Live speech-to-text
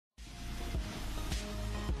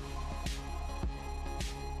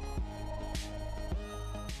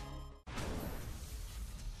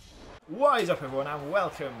What is up, everyone, and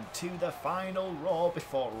welcome to the final Raw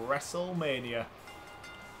before WrestleMania.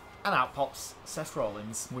 And out pops Seth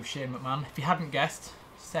Rollins. With Shane McMahon. If you hadn't guessed,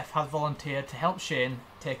 Seth has volunteered to help Shane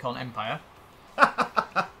take on Empire.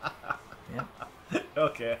 Yeah.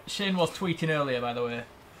 Okay. Shane was tweeting earlier, by the way.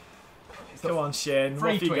 Come on, Shane.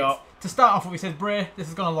 What have you got? To start off with, he says, Bray, this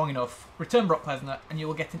has gone on long enough. Return Brock Lesnar, and you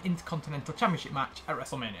will get an Intercontinental Championship match at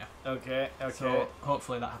WrestleMania. Okay, okay. So,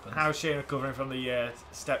 hopefully that happens. How's Shane recovering from the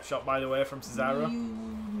step shot, by the way, from Cesaro?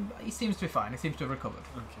 He seems to be fine. He seems to have recovered.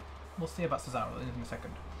 Okay. We'll see about Cesaro in a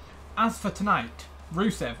second. As for tonight,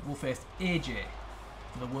 Rusev will face AJ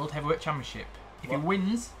for the World Heavyweight Championship. If he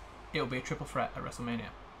wins, it'll be a triple threat at WrestleMania.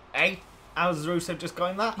 Hey, how's Rusev just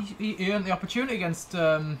going that? He earned the opportunity against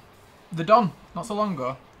the Don not so long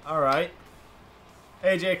ago. Alright.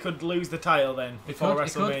 AJ could lose the title then before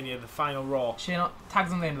WrestleMania, the final Raw. Shane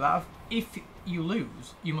tags on the end of that. If you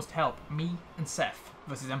lose, you must help me and Seth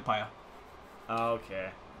versus Empire. Okay,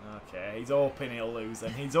 okay. He's hoping he'll lose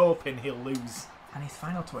then. He's hoping he'll lose. And his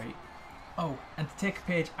final tweet. Oh, and to take a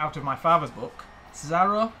page out of my father's book,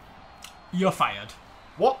 Cesaro, you're fired.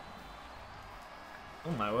 What?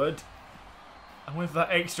 Oh my word. And with that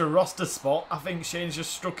extra roster spot, I think Shane's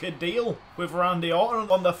just struck a deal with Randy Orton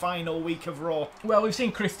on the final week of Raw. Well, we've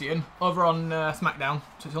seen Christian over on SmackDown,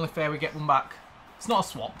 so it's only fair we get one back. It's not a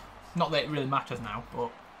swap. Not that it really matters now, but...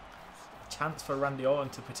 Chance for Randy Orton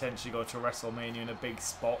to potentially go to WrestleMania in a big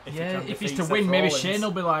spot. If he's to win, maybe Shane will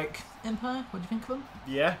be like, Empire, what do you think of him?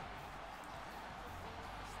 Yeah.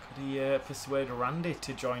 Could he persuade Randy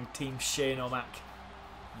to join Team Shane O'Mac?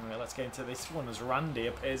 Alright, let's get into this one as Randy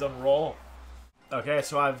appears on Raw. Okay,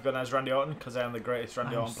 so I've gone as Randy Orton because I am the greatest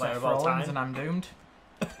Randy Orton player of all time. And I'm doomed.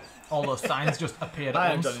 All those signs just appeared I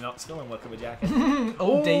at am once. Johnny Knoxville and welcome to Jacket.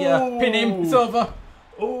 Oh dear, pin him, it's over.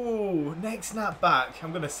 Oh, neck snap back.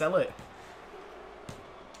 I'm going to sell it.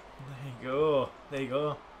 There you go. There you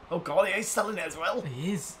go. Oh god, he is selling it as well.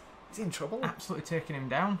 He is. Is he in trouble? Absolutely taking him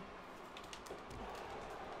down.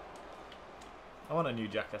 I want a new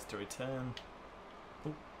Jackass to return.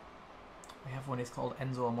 Ooh. We have one, he's called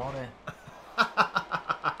Enzo Amore.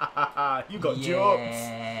 You got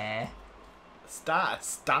jokes. Start a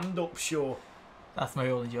stand-up show. That's my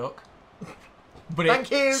only joke. But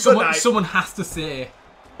Thank you. Someone has to say,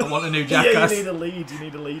 I want a new Jackass. Yeah, you need a lead. You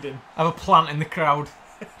need a lead in. I have a plant in the crowd.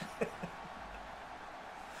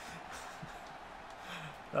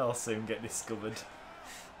 That'll soon get discovered.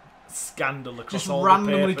 Scandal across just all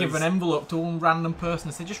randomly the papers. give an envelope to one random person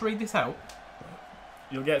and say, just read this out.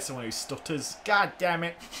 You'll get someone who stutters. God damn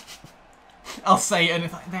it. I'll say it and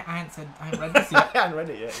it's like, I ain't read this yet. I haven't read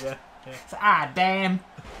it yet, yeah. So, damn.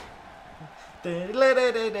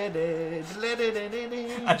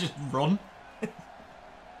 I just run.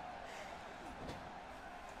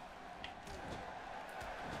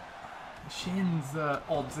 Shane's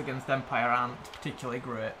odds against Empire aren't particularly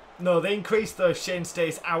great. No, they increase though. Shane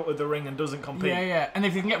stays out of the ring and doesn't compete. Yeah. And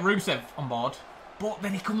if you can get Rusev on board, but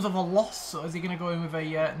then he comes with a loss, so is he going to go in with a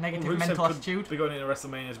negative mental attitude? Be going into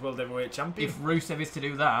WrestleMania as World Heavyweight Champion. If Rusev is to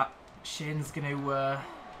do that, Shane's going to,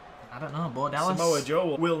 I don't know, Bo Dallas. Samoa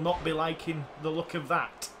Joe will not be liking the look of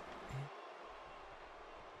that.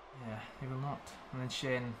 Yeah, he will not. And then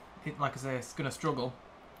Shane, like I say, is going to struggle.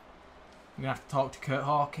 You're going to have to talk to Kurt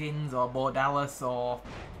Hawkins or Bo Dallas or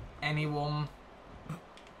anyone.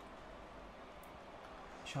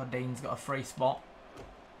 Sure, Dean's got a free spot.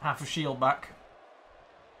 Half a shield back.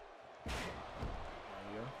 There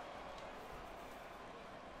you go.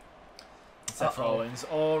 Seth Rollins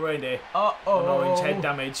already on orange head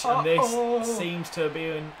damage, and this seems to be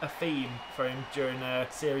a theme for him during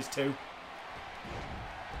Series 2.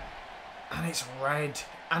 And it's red,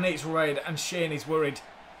 and Shane is worried.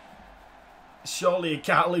 Surely he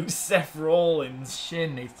can't lose Seth Rollins.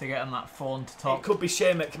 Shane needs to get on that phone to talk. It could be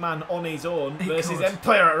Shane McMahon on his own versus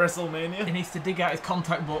Empire at WrestleMania. He needs to dig out his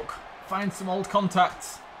contact book, find some old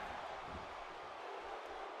contacts.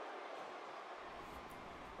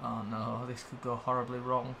 Oh no, this could go horribly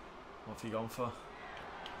wrong. What have you gone for?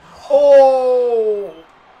 Oh!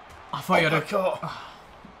 I thought you had a cut.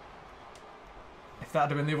 If that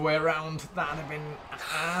had been the other way around, that'd have been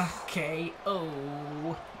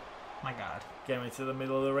KO. My God. Get me to the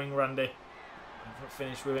middle of the ring, Randy. I haven't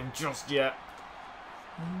finished with him just yet.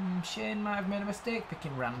 Shane might have made a mistake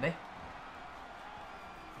picking Randy.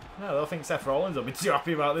 No, I don't think Seth Rollins will be too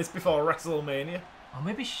happy about this before WrestleMania. Or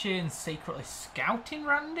maybe Shane's secretly scouting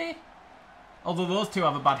Randy? Although those two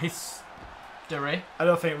have a bad history. I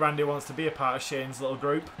don't think Randy wants to be a part of Shane's little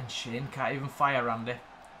group. And Shane can't even fire Randy.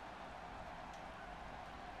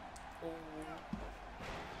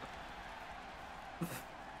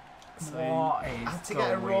 So what he is had to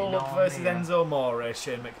get a roll-up versus Enzo Amore,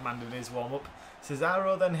 Shane McMahon in his warm-up.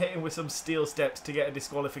 Cesaro then hit him with some steel steps to get a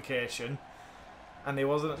disqualification. And he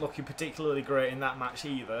wasn't looking particularly great in that match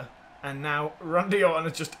either. And now Randy Orton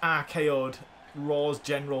has just RKO'd Raw's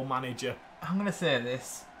general manager. I'm going to say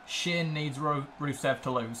this. Shane needs Rusev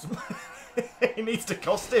to lose. He needs to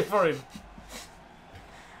cost it for him.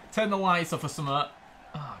 Turn the lights off or something. Oh,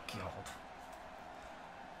 God.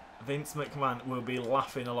 Vince McMahon will be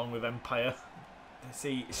laughing along with Empire.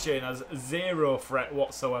 See, Shane has zero threat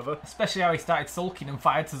whatsoever. Especially how he started sulking and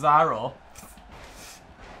fired Cesaro.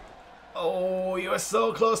 Oh, you were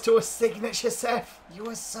so close to a signature, Seth. You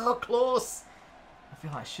were so close. I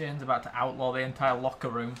feel like Shane's about to outlaw the entire locker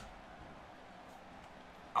room.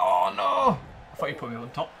 Oh, no. I thought you put me on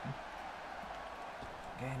top.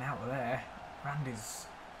 Getting out of there. Randy's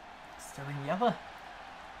still in yellow.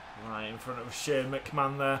 Right in front of Shane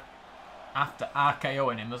McMahon there. After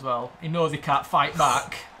RKOing him as well. He knows he can't fight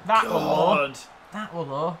back. That was low. That was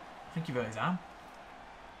low. I think he hurt his arm.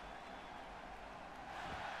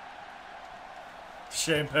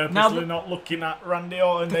 Shane purposely not looking at Randy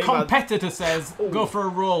Orton. The competitor says, go for a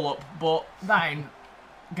roll-up, but that ain't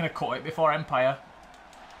going to cut it before Empire.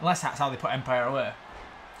 Unless that's how they put Empire away.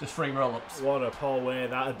 Just 3 roll-ups. What a poor way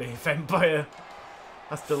that'd be if Empire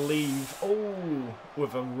has to leave. Oh,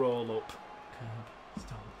 with a roll-up. Curb,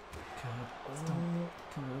 stop, curb, stop,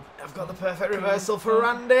 curb. I've got the perfect reversal for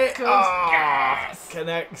Randy. Yes!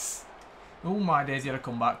 Connects. Oh my days, he had a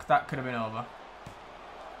comeback. That could have been over.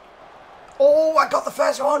 Oh, I got the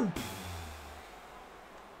first one.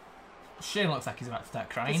 Shane looks like he's about to start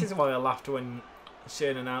crying. This is why I laughed when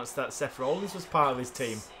Shane announced that Seth Rollins was part of his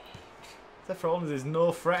team. Seth Rollins is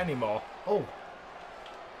no threat anymore. Oh.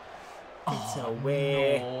 Get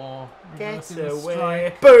away. No. Get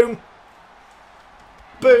away. Boom.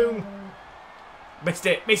 Boom. Missed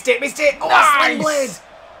it. Missed it. Missed it. Oh, nice. Blade.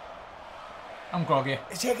 I'm groggy.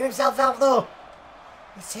 He's taking himself out, though.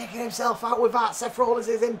 He's taking himself out with that. Seth Rollins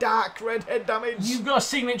is in dark red head damage. You've got a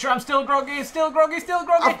signature. I'm still groggy. Still groggy. Still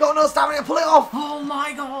groggy. I've got no stamina to pull it off. Oh,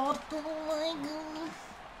 my God. Oh, my God.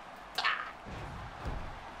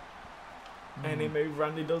 Any move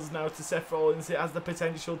Randy does now to Seth Rollins, it has the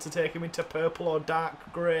potential to take him into purple or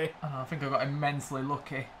dark grey. Oh, I think I got immensely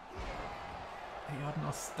lucky. He had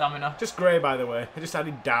no stamina. Just grey, by the way. I just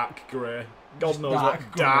added dark grey. God knows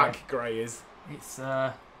what dark grey is. It's,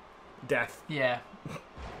 death. Yeah.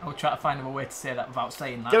 I will try to find a way to say that without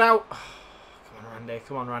saying that. Get out! Come on, Randy.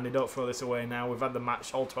 Come on, Randy. Don't throw this away now. We've had the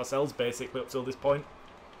match all to ourselves, basically, up till this point.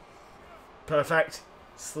 Perfect.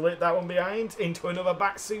 Slip that one behind. Into another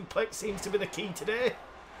back suplex. Seems to be the key today.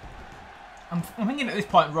 I'm thinking at this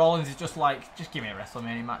point, Rollins is just like, just give me a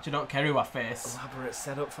WrestleMania match. I don't care who I face. Elaborate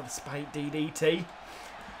setup for the spike DDT.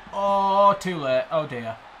 Oh, too late. Oh,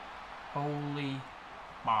 dear. Holy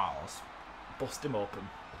balls. Bust him open.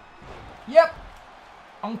 Yep.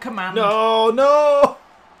 On command. No, no!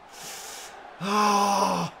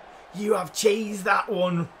 Oh, you have cheesed that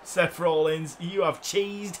one, Seth Rollins. You have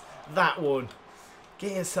cheesed that one.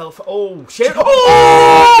 Get yourself... Oh, shit.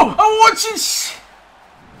 Oh! I'm watching...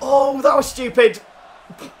 Oh, that was stupid.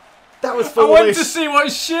 That was foolish. I went to see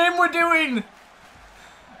what Shane were doing.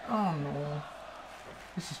 Oh, no.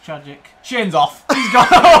 This is tragic. Shane's off. He's gone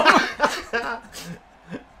home.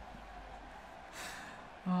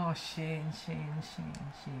 Oh, Shane.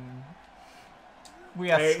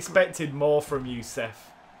 I expected more from you,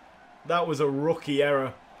 Seth. That was a rookie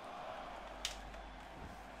error.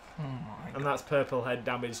 Oh my God. And that's purple head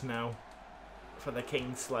damage now for the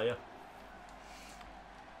Kingslayer.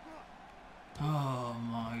 Oh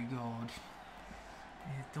my God.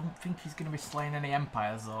 I don't think he's going to be slaying any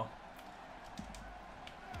Empires though.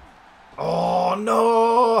 Oh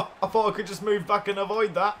no! I thought I could just move back and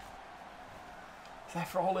avoid that.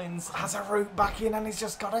 Seth Rollins has a route back in and he's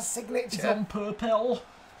just got a signature. He's on purple.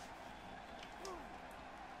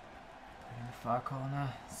 In the far corner.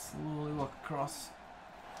 Slowly walk across.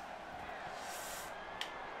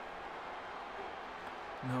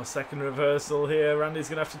 No second reversal here. Randy's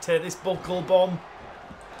going to have to take this buckle bomb.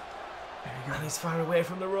 And he's far away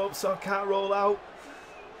from the rope, so I can't roll out.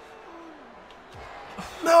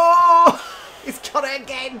 No! He's got it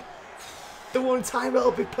again. The one time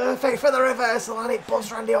it'll be perfect for the reversal, and it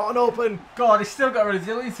busts Randy Orton open. God, he's still got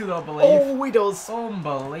resilience, I don't believe. Oh, he does.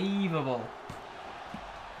 Unbelievable.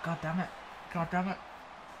 God damn it. God damn it.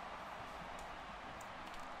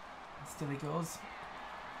 And still he goes.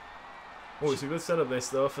 Oh, it's a good setup this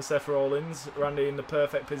though for Seth Rollins. Randy in the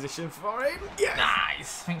perfect position for him. Yes!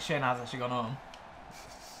 Nice. I think Shane has actually gone home.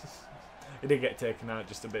 He did get taken out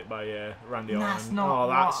just a bit by Randy Orton. That's not. Oh,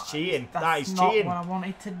 that's cheating. That is not cheating. what I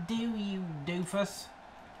wanted to do, you doofus.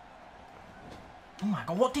 Oh my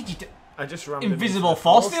god, what did you do? I just rammed Invisible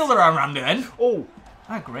force field around Randy then. Oh.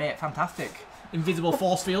 Ah, great, fantastic. Invisible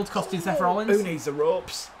force field costing Seth Rollins. Who needs the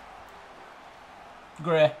ropes?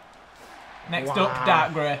 Grey. Next up,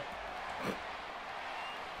 dark grey.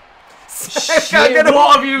 Shit,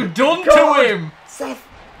 what have you done to him? Seth,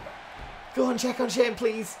 go and check on Shane,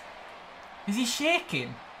 please. Is he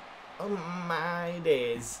shaking? Oh my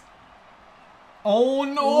days. Oh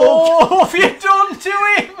no! What have you done to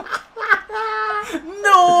him?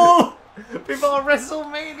 No! Before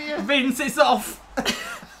WrestleMania. Vince, it's off.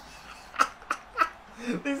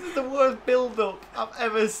 This is the worst build-up I've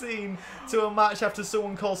ever seen to a match after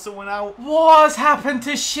someone calls someone out. What's happened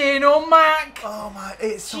to Shane O'Mac? Oh my,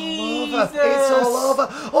 it's Jesus. all over. It's all over.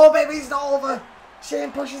 Oh baby, it's not over.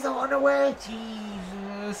 Shane pushes Orton away.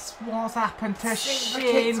 Jesus, what's happened to Sing the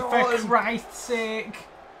Shane, kids for on. Christ's sake?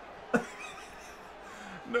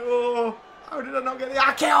 No. How did I not get the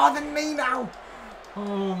RKO than me now?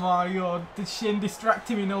 Oh my god, did Shane distract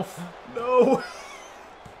him enough? No.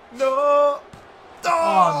 No.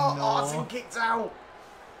 Oh, no. Orton kicked out.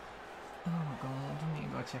 Oh god, I need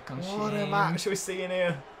to go check on What Shane. a match we're seeing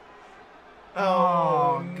here.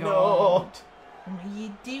 Oh, no. God. What are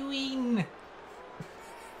you doing?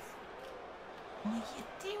 What are you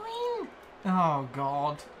doing? Oh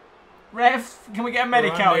god. Ref, can we get a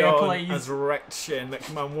medic out Randy here, Orton please? has wrecked Shane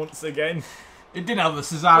McMahon once again. It didn't have the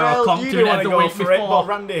Cesaro Well, clock you to didn't it want to the go week for before. it, but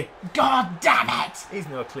Randy, God damn it! he's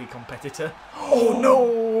no clear competitor. Oh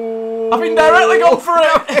no! I've indirectly gone for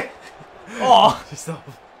it! Oh! Just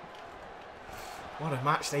off. What a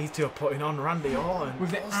match these two are putting on, Randy Orton.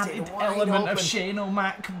 With the Busted added wide element open. of Shane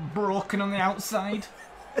O'Mac broken on the outside.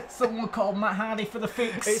 Someone called Matt Hardy for the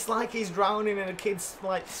fix. It's like he's drowning in a kid's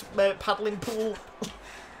like paddling pool.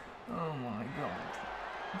 Oh my god.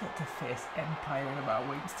 I get to face Empire in about a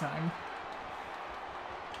week's time.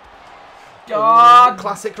 God!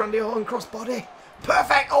 Classic Randy Orton crossbody.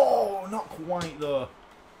 Perfect. Oh, not quite though.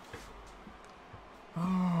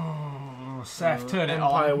 Oh, Seth, turn it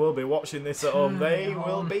Empire on. will be watching this at home. They Turn it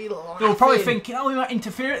will on. be laughing. They were probably thinking, oh, we might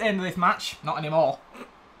interfere at the end of this match. Not anymore.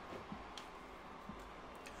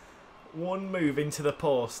 One move into the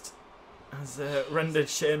post has rendered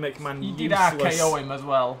Shane McMahon You did useless. RKO him as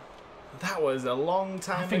well. That was a long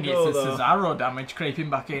time I think ago, it's the though. Cesaro damage creeping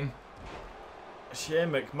back in. Shane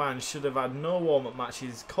McMahon should have had no warm-up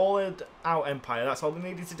matches, called out Empire, that's all they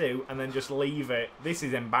needed to do, and then just leave it. This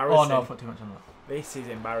is embarrassing. Oh no, I put too much on that. This is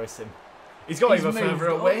embarrassing. He's got He's even moved further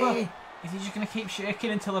away. over. Is he just going to keep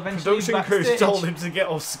shaking until eventually Production he's crews backstage? told him to get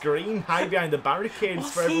off screen, hide behind the barricades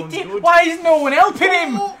What's for he everyone's doing? good. Why is no one helping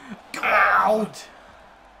him? Oh, God.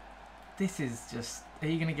 This is just... Are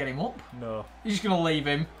you going to get him up? No. You're just going to leave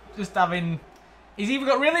him? Just having... He's either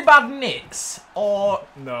got really bad nicks or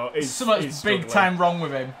No, he's so much he's big struggling. time wrong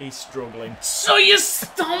with him. He's struggling. So you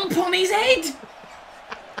stomp on his head?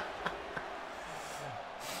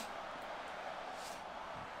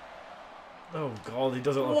 Oh, God, he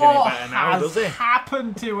doesn't look any What better now, does he? has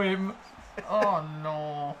happened to him? Oh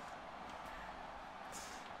no.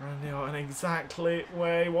 Randy Orton exactly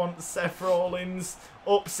where he wants Seth Rollins.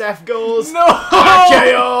 Up Seth goes. No!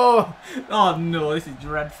 RKO! Oh no, this is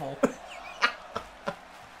dreadful.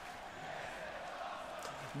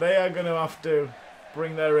 They are going to have to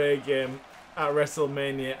bring their A game at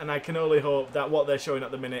WrestleMania, and I can only hope that what they're showing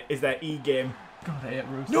at the minute is their E game. God, I hate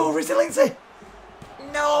Rusev. No, resiliency!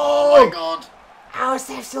 No! Oh my god! How has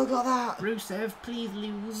Seth still got that? Rusev, please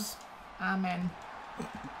lose. Amen.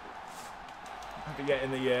 I'd be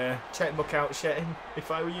getting the checkbook out, Shane, if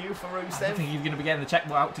I were you for I don't Rusev. think he's going to be getting the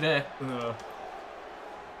checkbook out today. No.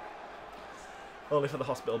 Only for the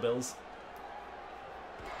hospital bills.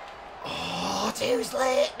 Oh, too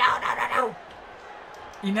late! No, no, no, no!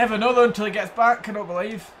 You never know though until he gets back, I don't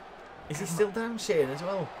believe. Is he still down, Shane, as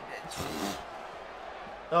well?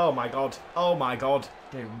 Oh my god. Oh my god.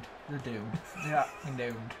 Doomed. They're doomed. They're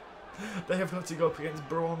doomed. They have got to go up against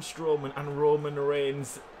Braun Strowman and Roman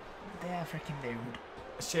Reigns. They're freaking doomed.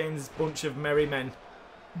 Shane's bunch of merry men.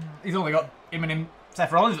 He's only got him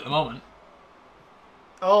Seth Rollins at the moment.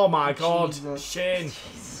 Oh my god. Jesus. Shane.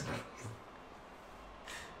 Jesus.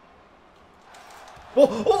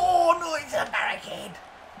 Oh no, it's a barricade.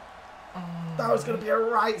 That was going to be a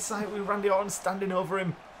right sight with Randy Orton standing over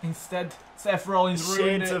him. Instead, Seth Rollins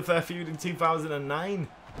ruined Shades it. of their feud in 2009.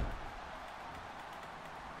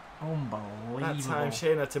 Unbelievable. That time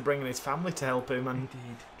Shane had to bring in his family to help him, and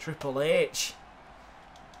Indeed. Triple H.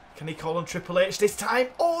 Can he call on Triple H this time?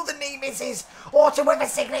 Oh, the knee misses. Orton with a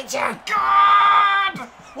signature. God!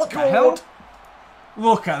 What the hell?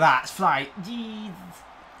 Look at that fight. Jeez.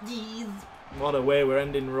 Jeez. What a way we're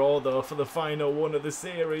ending Raw, though, for the final one of the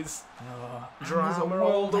series. Drama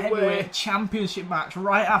all the way. Heavyweight championship match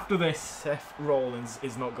right after this. Seth Rollins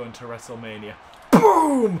is not going to WrestleMania.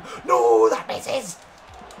 Boom! No, that misses!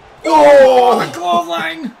 Oh, the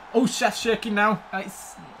clothesline! Oh, Seth's shaking now.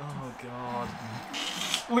 It's... Oh, God.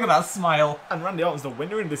 Look at that smile. And Randy Orton's the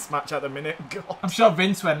winner in this match at the minute. God. I'm sure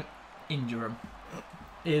Vince went, injure him.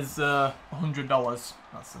 Is $100.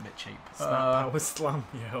 That's a bit cheap. Power slam.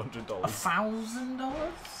 Yeah, $100. $1,000?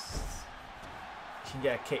 You can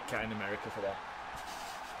get a Kit Kat in America for that.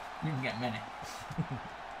 You can get many.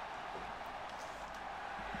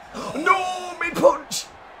 No, mid punch!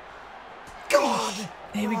 God!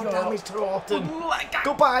 Here we go. Damage to Orton. Oh my God.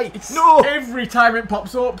 Goodbye. No! Every time it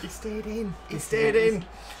pops up. He stayed in. He stayed in.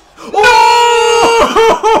 Oh!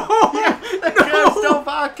 Yeah, the cursed of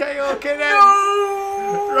RKO connects.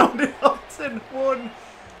 No! Randy Orton. 1,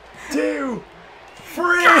 2,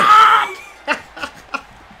 3.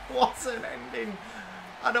 What an ending.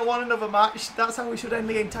 I don't want another match. That's how we should end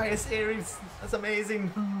the entire series. That's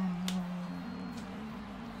amazing.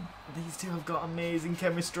 These two have got amazing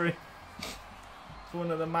chemistry. It's one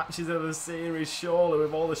of the matches of the series, surely,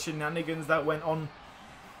 with all the shenanigans that went on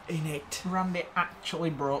in it. Randy actually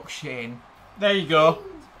broke Shane. There you go.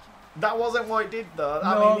 That wasn't what it did, though. No,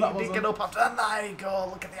 I mean, that he did wasn't. get up after that. There you go.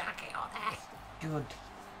 Look at the RKO there. Good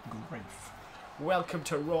grief. Welcome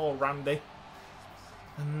to Raw, Randy.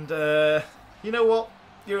 And, you know what?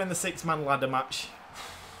 You're in the 6-man ladder match.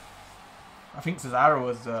 I think Cesaro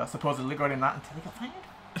was supposedly going in that until he got fired.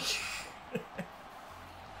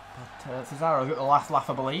 But Cesaro's got the last laugh,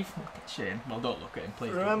 I believe. Look at Shane. Well, don't look at him,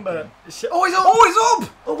 please. Remember... Oh, he's up! Oh, he's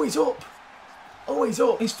up! Oh, he's up! Oh, he's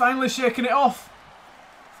up! He's finally shaking it off.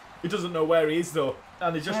 He doesn't know where he is, though.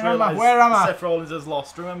 And he just Where am I? realised Where am I? Seth Rollins has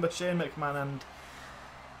lost. Remember, Shane McMahon and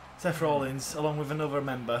Seth Rollins, along with another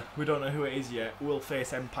member, we don't know who it is yet, will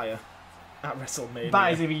face Empire at WrestleMania.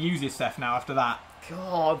 That is if he uses Seth now after that.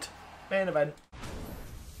 God. Main event.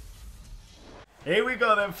 Here we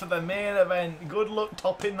go then for the main event. Good luck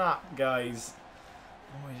topping that, guys.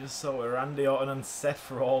 Oh, we just saw it. Randy Orton and Seth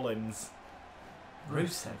Rollins.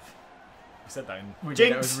 Rusev. We said that in... We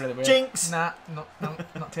did, Jinx! it was really weird. Jinx! Nah, no,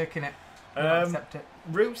 not taking it. Not accept it.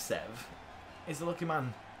 Rusev is the lucky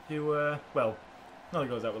man who, well, not only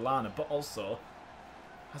goes out with Lana, but also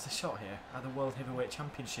has a shot here at the World Heavyweight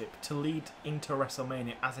Championship to lead into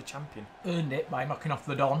WrestleMania as a champion. Earned it by knocking off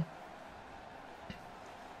the Don.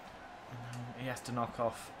 He has to knock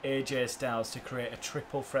off AJ Styles to create a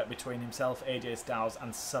triple threat between himself, AJ Styles,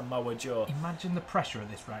 and Samoa Joe. Imagine the pressure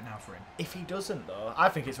of this right now for him. If he doesn't, though, I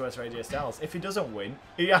think it's worse for AJ Styles. If he doesn't win,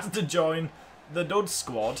 he has to join the Dud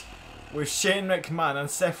Squad with Shane McMahon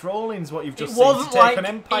and Seth Rollins, what you've just seen, to take an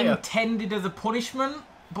Empire. Intended as a punishment,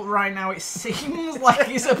 but right now it seems like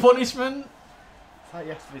it's a punishment. It's like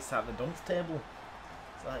you have to be sat at the dunce table.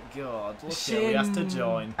 It's like, God, look Shane here, he has to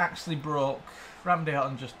join. Actually broke. Randy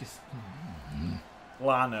Orton just...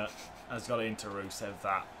 Lana has got into Rusev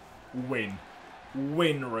that. Win.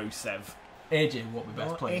 Win, Rusev. AJ won't be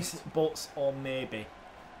best No pleased. ifs, buts, or maybe.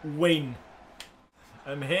 Win.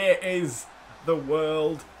 And here is the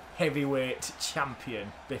World Heavyweight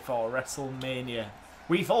Champion before WrestleMania.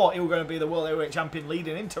 We thought he was going to be the World Heavyweight Champion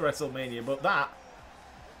leading into WrestleMania, but that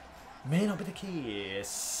may not be the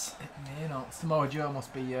case. It may not. Samoa Joe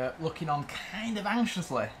must be looking on kind of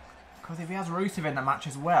anxiously. Because if he has Rusev in the match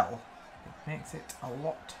as well, it makes it a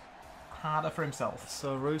lot harder for himself.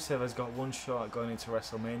 So Rusev has got one shot at going into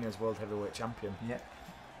WrestleMania as World Heavyweight Champion. Yep.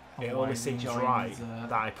 It only Otherwise he seems joins, right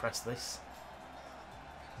that I press this.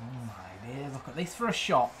 Oh my dear, look at this for a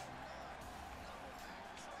shot.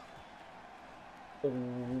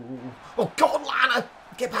 Oh God, Lana!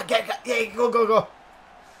 Get back, get, yeah, go.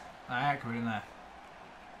 Alright, come in there.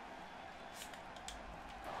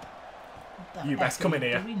 You best come in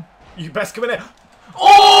here. Doing? You best come in here.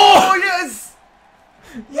 Oh, yes!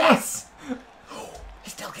 Yes! He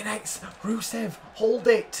still connects. Rusev, hold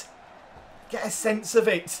it. Get a sense of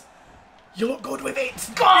it. You look good with it.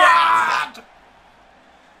 God! Yes!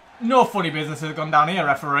 No funny business has gone down here,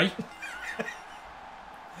 referee.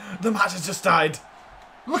 The match has just died.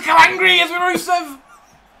 Look how angry he is with Rusev.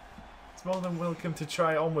 It's more than welcome to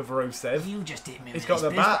try it on with Rusev. You just hit me He's with got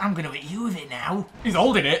this the bat. I'm going to hit you with it now. He's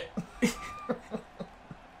holding it.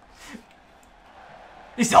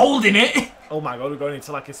 He's holding it. Oh my God, we're going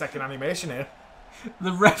into like a second animation here.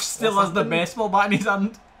 The ref still has the baseball bat in his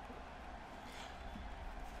hand.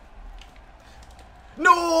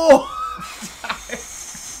 No!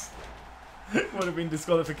 Would have been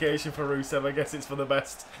disqualification for Rusev. I guess it's for the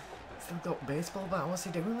best. still got baseball bat. What's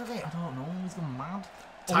he doing with it? I don't know. He's gone mad.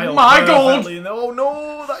 Tile Oh my god! Oh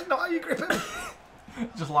no, that's not how you grip him.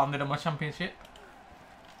 Just landed on my championship.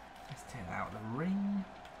 Let's take that out of the ring.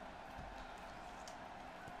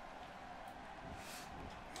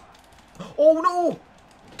 Oh no!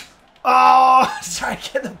 Oh, try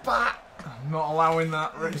to get the bat. I'm not allowing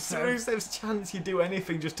that. It's Rusev's chance. You do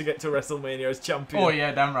anything just to get to WrestleMania as champion. Oh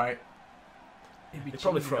yeah, damn right. He'd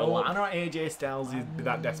probably throw a lot. I know AJ Styles he'd be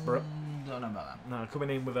that desperate. Don't know about that. No,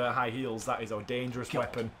 coming in with high heels, that is a dangerous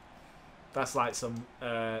weapon. That's like some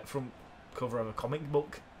front cover of a comic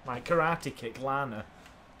book. Like Karate Kick, Lana.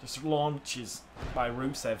 Just launches by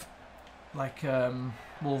Rusev. Like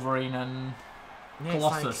Wolverine and Yeah,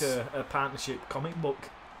 Colossus. it's like a partnership comic book.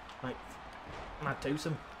 Like Mad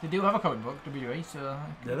Twosome. They do have a comic book, WWE, so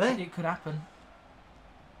Do they? it could happen.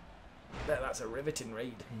 That's a riveting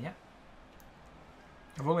read. Yeah.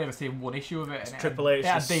 I've only ever seen one issue of it. It's And Triple H. it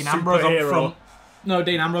had Dean Ambrose superhero. up front. No,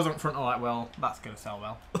 Dean Ambrose up front. Oh, like, well, that's going to sell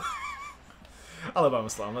well. Alabama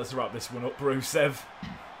Slam, let's wrap this one up, Rusev.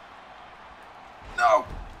 No!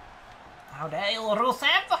 How dare you,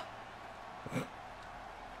 Rusev?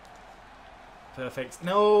 Perfect.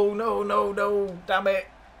 No, no, no, no. Damn it.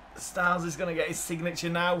 Styles is going to get his signature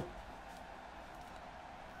now.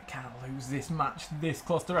 Can't lose this match this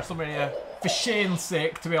close to WrestleMania. For Shane's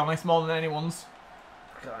sake, to be honest, more than anyone's.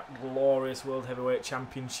 Look at that glorious World Heavyweight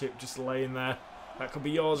Championship just laying there. That could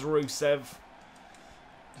be yours, Rusev.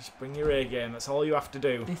 Just bring your A game. That's all you have to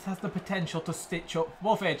do. This has the potential to stitch up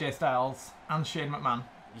both AJ Styles and Shane McMahon.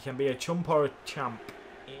 You can be a chump or a champ.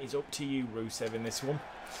 It is up to you, Rusev, in this one.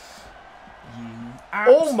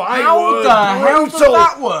 Oh my word! How does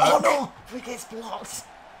that work? Oh no! He gets blocked.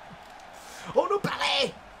 Oh no,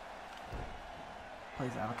 Pele!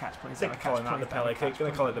 Please have a catch, please They're have a catch. calling that the Pele kick.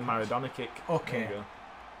 Going to call it the Maradona kick. Okay. There you go.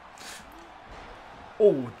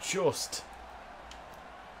 Oh, just.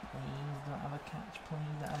 Please don't have a catch, please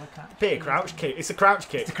don't have a catch. Be a crouch kick. It's a crouch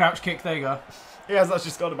kick. It's a crouch kick, there you go. He has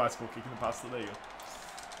actually scored a bicycle kick in the past, so there you go.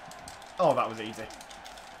 Oh, that was easy.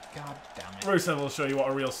 God damn it. Rusev will show you what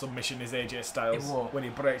a real submission is, AJ Styles, when he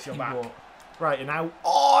breaks your back. Won't. Right, and now...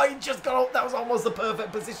 Oh, he just got up. That was almost the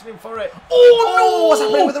perfect positioning for it. Oh, no! What's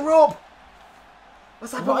happening with the rope?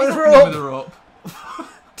 What's happening with the rope? With the rope?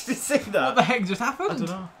 Did you see that? What the heck just happened? I don't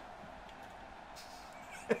know.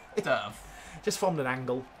 Stuff. Just formed an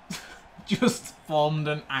angle. Just formed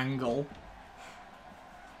an angle.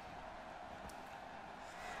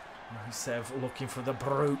 Rusev looking for the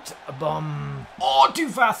brute bomb. Oh, too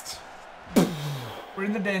fast! We're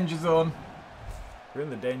in the danger zone. We're in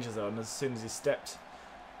the danger zone as soon as he stepped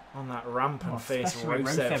on that ramp and faced especially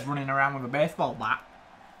Rusev. Rusev running around with a baseball bat,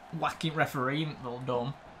 whacking referee in the little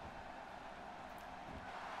dome.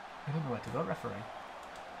 I don't know where to go, referee.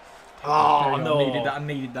 Oh, no. I needed that, I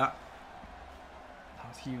needed that. That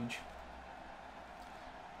was huge.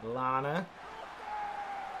 Lana.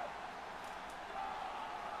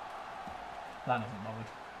 Lana's not bothered.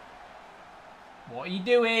 What are you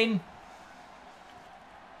doing?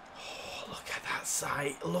 Oh, look at that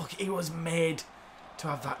sight. Look, he was made to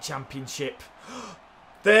have that championship.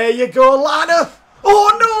 There you go, Lana.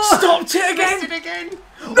 Oh, no. Stopped it again. Missed it again.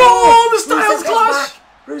 No, the Styles clash.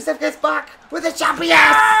 Rusev gets back with the champion.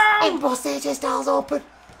 Yes! In boss AJ Styles open.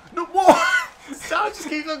 No, what? Styles just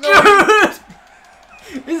keeps on going.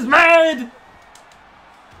 Dude! He's mad.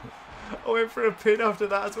 I went for a pin after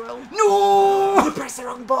that as well. No! You pressed the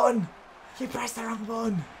wrong button. You pressed the wrong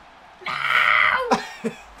button.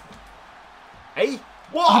 No! Hey,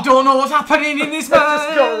 what? I don't know what's happening in this match.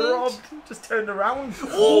 Just got robbed. Just turned around.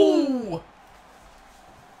 Oh!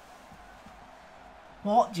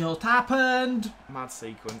 What just happened? Mad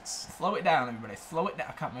sequence. Slow it down, everybody. Slow it down.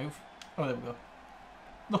 I can't move. Oh, there we go.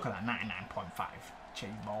 Look at that 99.5 cheese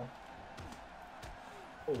ball.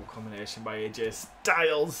 Oh, combination by AJ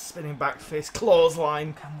Styles. Spinning back fist.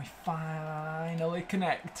 Clothesline. Can we finally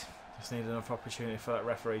connect? Just need enough opportunity for that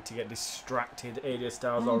referee to get distracted. AJ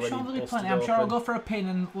Styles I'm already sure there'll be busted plenty. I'm sure I'll open. go for a pin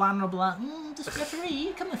and Lana will be like, just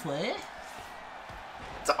referee, come this way.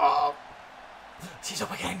 Oh. She's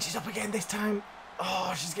up again. She's up again this time.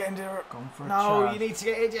 Oh, she's getting to her. Gone for a No, charge. you need to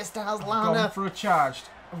get AJ Styles, I've Lana. gone for a charged.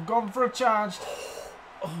 I've gone for a charged.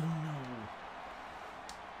 Oh no.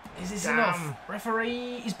 Is this Damn. enough?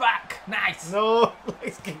 Referee is back. Nice. No,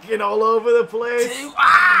 he's kicking all over the place. Two.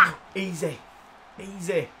 Ah! Easy.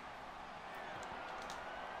 Easy.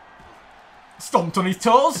 Stomped on his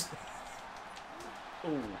toes.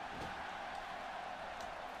 Ooh.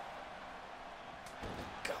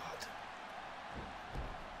 God.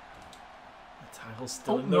 The title's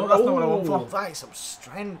still in the... no, that's not what I want for. That is some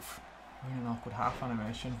strength. An awkward half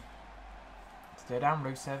animation. Stay down,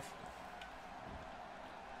 Rusev.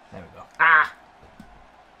 There we go. Ah!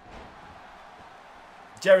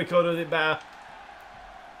 Jericho does it better.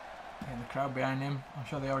 Getting the crowd behind him. I'm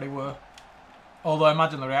sure they already were. Although I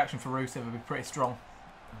imagine the reaction for Rusev would be pretty strong.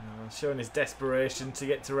 Showing his desperation to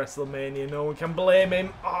get to WrestleMania. No one can blame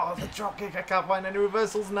him. Oh, the dropkick. I can't find any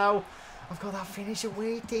reversals now. I've got that finisher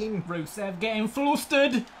waiting. Rusev getting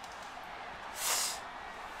flustered.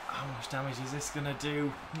 How much damage is this going to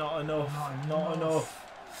do? Not enough. Not enough.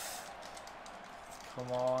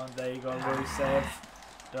 Come on. There you go, Rusev.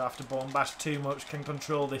 Don't have to bone bash too much. Can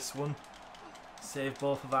control this one. Save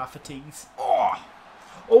both of our fatigues.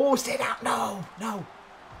 Oh, stay down. No, no.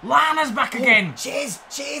 Lana's back again. She is.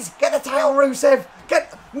 Get the title, Rusev.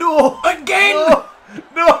 No. Again.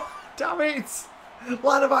 No. Damn it.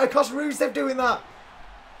 Lana might have cost Rusev doing that.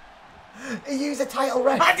 He used a title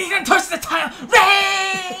ref. I didn't touch the title.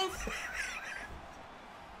 Ref.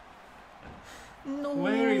 No.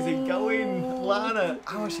 Where is he going? Lana,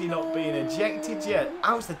 how is she not being ejected yet?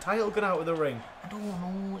 How's the title gone out of the ring? I don't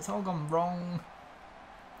know. It's all gone wrong.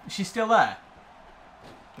 Is she still there?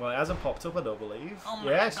 Well, it hasn't popped up, I don't believe. Oh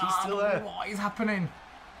yeah, God, she's still there. What is happening?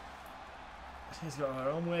 She's got her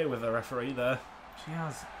own way with the referee there. She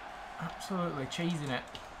has. Absolutely cheesing it.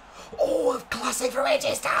 Oh, a classic from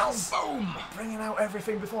AJ Styles. Boom. Bringing out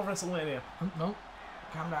everything before WrestleMania. Oh, no.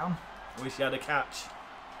 Calm down. Wish he had a catch.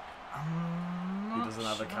 He doesn't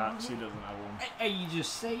have a catch. He doesn't have one. Are you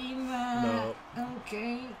just saying that? No.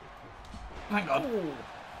 Okay. Thank God. Oh.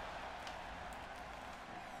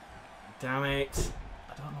 Damn it.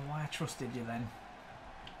 I don't know why I trusted you then.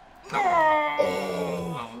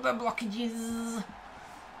 Oh, the blockages.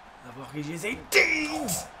 The blockage is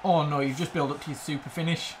indeed. Oh no, you've just built up to your super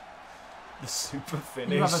finish. The super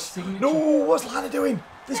finish. You have a signature. No, what's Lana doing?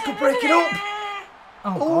 This could break it up.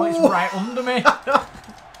 Oh God, it's right under me.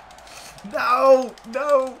 No,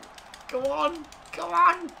 no. Come on. Come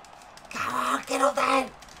on. Come on, get up there.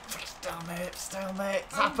 It's down there.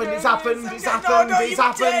 It's happened, it's happened, it's happened, it's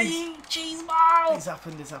happened. Cheese ball. It's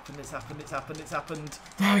happened, it's happened, it's happened, it's happened, it's happened.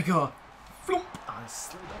 There we go. Flump. I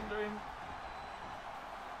slid under him.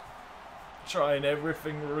 Trying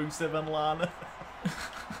everything, Rusev and Lana.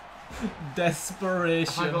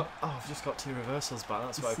 Desperation. I've just got 2 reversals back.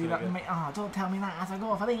 That's why I See couldn't that? get. Oh, don't tell me that as I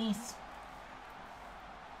go for these.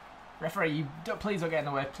 Referee, please don't get in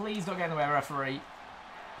the way. Please don't get in the way, referee.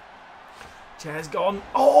 Chair's gone.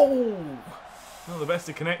 Oh! Not the best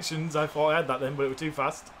of connections. I thought I had that then, but it was too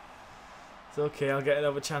fast. It's okay. I'll get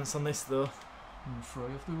another chance on this though. I'm free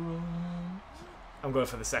of the rules. I'm going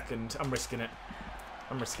for the second. I'm risking it.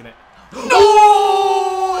 I'm risking it. No!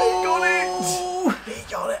 He got it!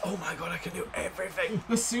 He got it! Oh my God! I can do everything.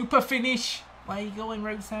 The super finish. Where are you going,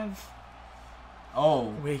 Rusev?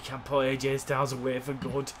 Oh. We can put AJ Styles away for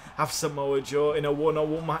good. Have Samoa Joe in a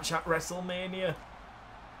one-on-one match at WrestleMania.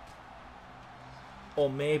 Or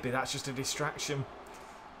maybe that's just a distraction.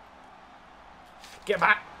 Get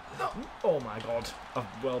back! No. Oh my God. I've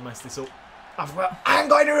well messed this up. I ain't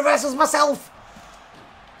got any reversals myself!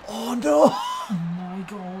 Oh no! Oh my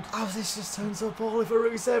God. How's this just turned so poorly for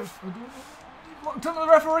Rusev? Locked onto the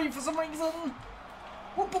referee for some reason.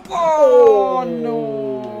 Oh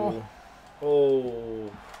no!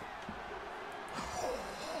 Oh.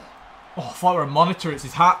 Oh, I thought we were a monitor, it's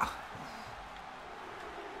his hat.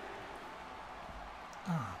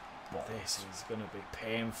 This is going to be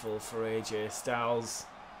painful for AJ Styles.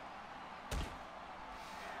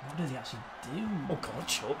 What does he actually do? Oh God,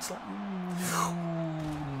 chokes like.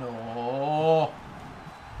 No.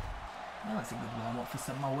 Well, that's a good warm up for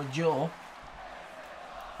Samoa Joe.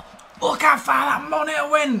 Look how far that monitor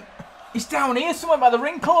went! It's down here somewhere by the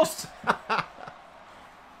ring post.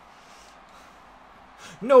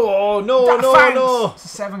 No. It's a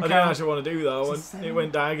 7 I count. didn't actually want to do that. It's a It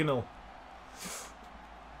went diagonal.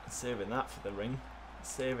 Saving that for the ring.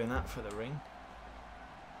 Saving that for the ring.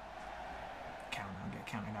 Count out, get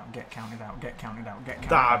counted out, get counted out, get counted out, get counted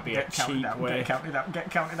That'd out. be Get a counted cheap out, way. Get counted out,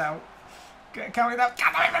 get counted out. Get counted out.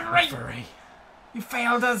 Get the referee! You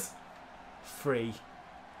failed us! 3,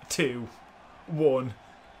 2, 1.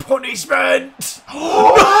 Punishment!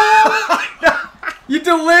 You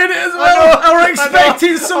delayed it as well! I was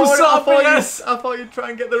expecting some sort of BS! I thought you'd try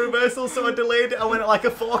and get the reversal, so I delayed it. I went at like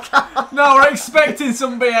a 4 count. No, we're expecting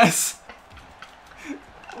some BS!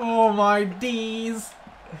 Oh my D's!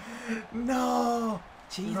 No!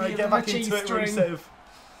 Cheesy Right, as get a back cheese into it, string. Rusev.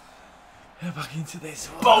 Get back into this.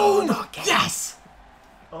 Boom! Oh, not again. Yes!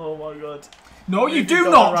 Oh my God. No, you If do you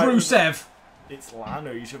got not, that right, Rusev! It's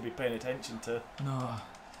Lana you should be paying attention to. No.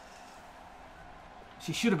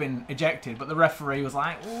 She should have been ejected, but the referee was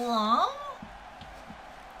like, what? Oh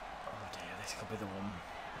dear, this could be the one.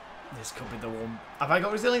 This could be the one. Have I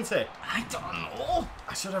got resiliency? I don't know.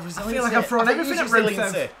 I should have resiliency. I feel like I've thrown everything at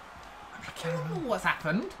resiliency. I don't know what's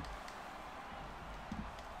happened.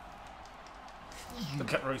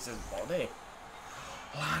 Look at Rusev's body.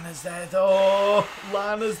 Lana's there though.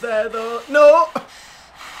 Lana's there though. No!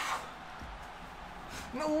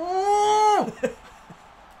 No!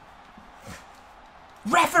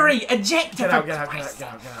 Referee, eject Get out, get out, get out, get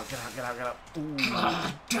out, get out, get out, get out, get out. Ooh.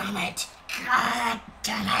 God damn it. God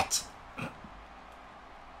damn it.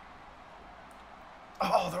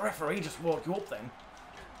 Oh, the referee just woke you up then.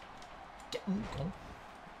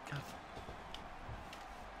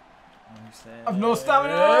 I've no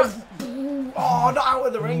stamina. Oh, not out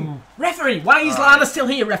of the ring. Referee, why is Lana still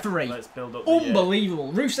here, referee? Let's build up.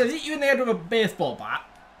 Unbelievable. Rusev hit you in the head with a baseball bat,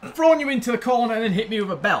 thrown you into the corner and then hit me with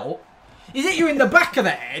a belt. He's hit you in the back of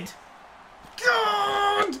the head.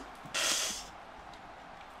 God!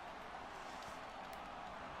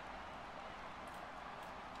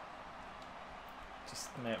 Just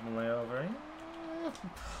make my way over here.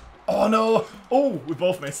 Oh no! Oh, we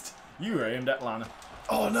both missed. You were aimed at Lana.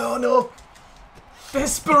 Oh no, no!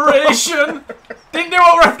 Desperation! Didn't do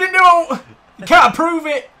it, ref, didn't do it! You can't prove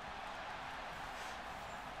it!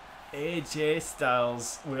 AJ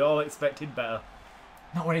Styles, we all expected better.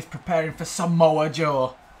 Not when he's preparing for Samoa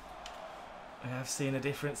Joe. I have seen a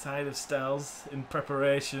different side of Styles in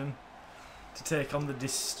preparation to take on the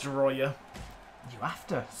Destroyer. You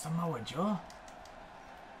after Samoa Joe?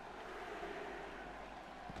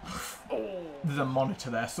 Oh. There's a monitor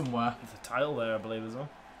there somewhere. There's a tile there, I believe, as well.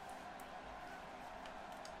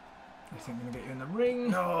 I think I'm going to get you in the ring.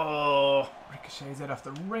 No! Ricochet's head off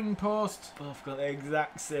the ring post. Both got the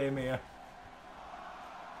exact same here.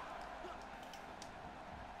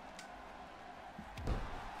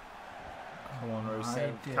 Come on,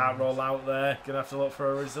 Rusev. Can't roll out there. Gonna have to look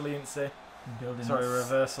for a resiliency. Sorry,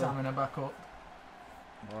 reversal. Stamina back up.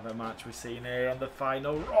 What a match we've seen here on the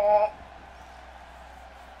final Raw.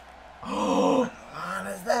 Oh!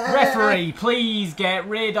 Lana's there. Referee, please get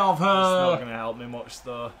rid of her. It's not going to help me much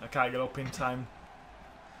though. I can't get up in time.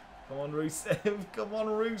 Come on, Rusev. Come on,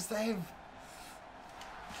 Rusev.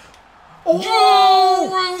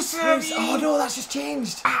 Oh, Rusev! Oh no, that's just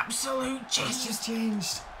changed. Absolute change. That's just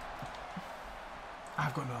changed.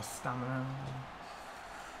 I've got no stamina.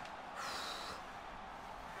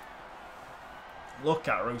 Look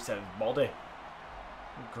at Rusev's body.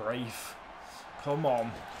 Grief. Come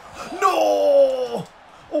on. No!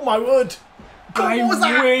 Oh my word! God, what was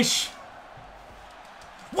that? Wish.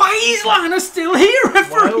 Why is Lana still here,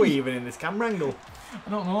 referee? Why are we even in this camera angle? I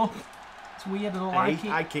don't know. It's weird. I don't like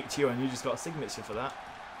it. I kicked you and you just got a signature for that.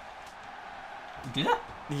 Did I?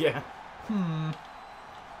 Yeah.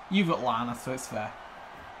 You've got Lana, so it's fair.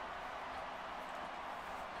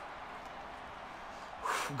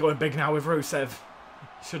 Going big now with Rusev.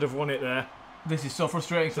 Should have won it there. This is so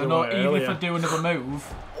frustrating because I know even if I do another move,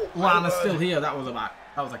 Lana's still here. That was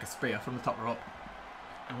like a spear from the top rope.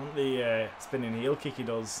 I want the spinning heel kick he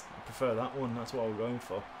does. I prefer that one. That's what we're going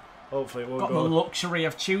for. Hopefully it won't go. Got the luxury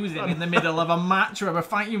of choosing in the middle of a match where we're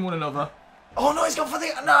fighting one another. Oh no, he's gone for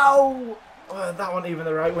the... No! That wasn't even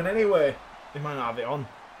the right one anyway. He might not have it on.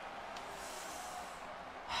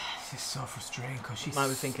 This is so frustrating because she's... Might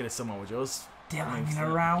be thinking of Samoa Joe's. Still hanging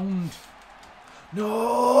around.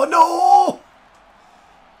 No, no!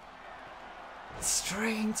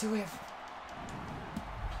 Straight into it.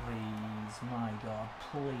 Please, my God,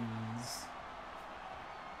 please.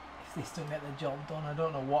 If this doesn't get the job done, I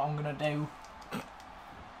don't know what I'm going to do.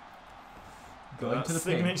 Go into the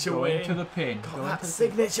pin. Go into the pin. Got that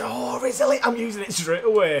signature. Oh, resilient. I'm using it straight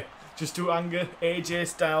away. Just to anger AJ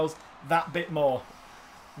Styles that bit more.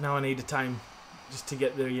 Now I need a time just to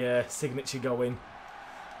get the signature going.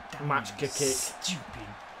 Damn match kick it.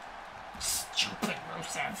 Stupid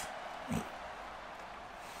Rusev.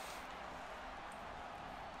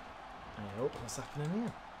 I hope what's happening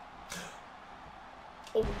here.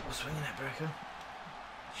 Oh, swinging that breaker.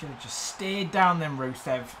 Should have just stayed down then,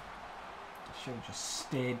 Rusev. Should have just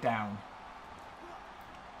stayed down.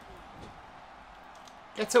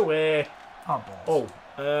 Get away. Oh, balls.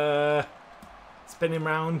 Oh, spinning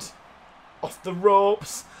round. Off the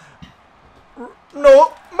ropes.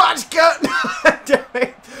 No, Matchka! Damn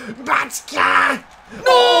it. Matchka!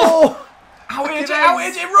 No! Out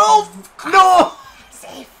AJ, roll! No!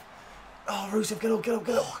 Safe. Oh, Rusev, get up, get up,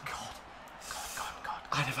 get up. Oh, God.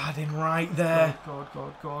 I'd have had him right there.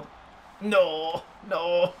 God. No,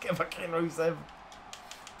 get back in, Rusev.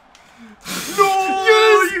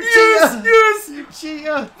 No! Yes! You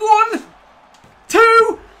cheater! 1,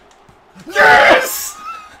 2, yes!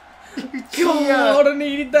 God, I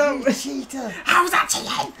needed that. You cheater. How's that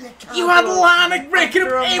cheating? You had Lana breaking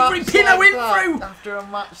up every pin I went through. After a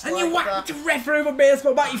match And like you whacked that. the referee with a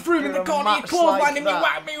baseball bat, you threw him in the After a corner, you match clotheslined like him, you that.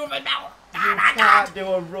 whacked me with a belt. You can't do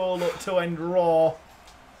a roll-up to end Raw.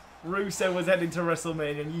 Rusev was heading to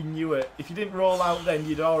WrestleMania and you knew it. If you didn't roll out then,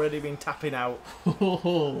 you'd already been tapping out.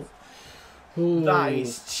 That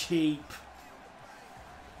is cheap.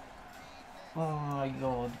 Oh my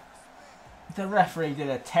God. The referee did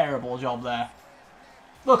a terrible job there.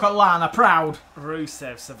 Look at Lana, proud.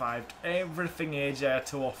 Rusev survived everything AJ had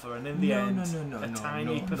to offer, and in the end, a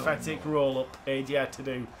tiny, pathetic roll-up AJ had to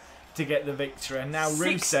do to get the victory. And now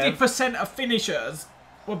Rusev... 60% of finishers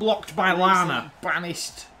were blocked by Lana.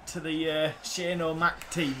 Banished to the Shane O'Mac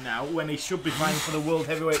team now, when he should be fighting for the World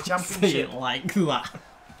Heavyweight Say Championship. it like that.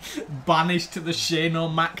 Banished to the Shane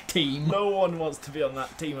O'Mac team. No one wants to be on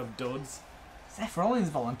that team of duds. Seth Rollins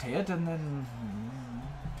volunteered and then...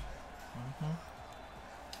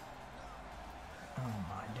 Oh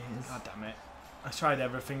my days. God damn it. I tried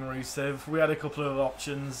everything, Rusev. We had a couple of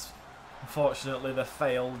options. Unfortunately, they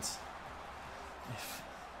failed. If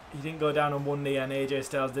he didn't go down on one knee and AJ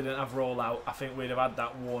Styles didn't have rollout, I think we'd have had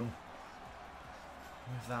that one.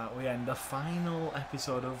 With that, we end the final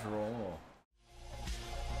episode of Raw.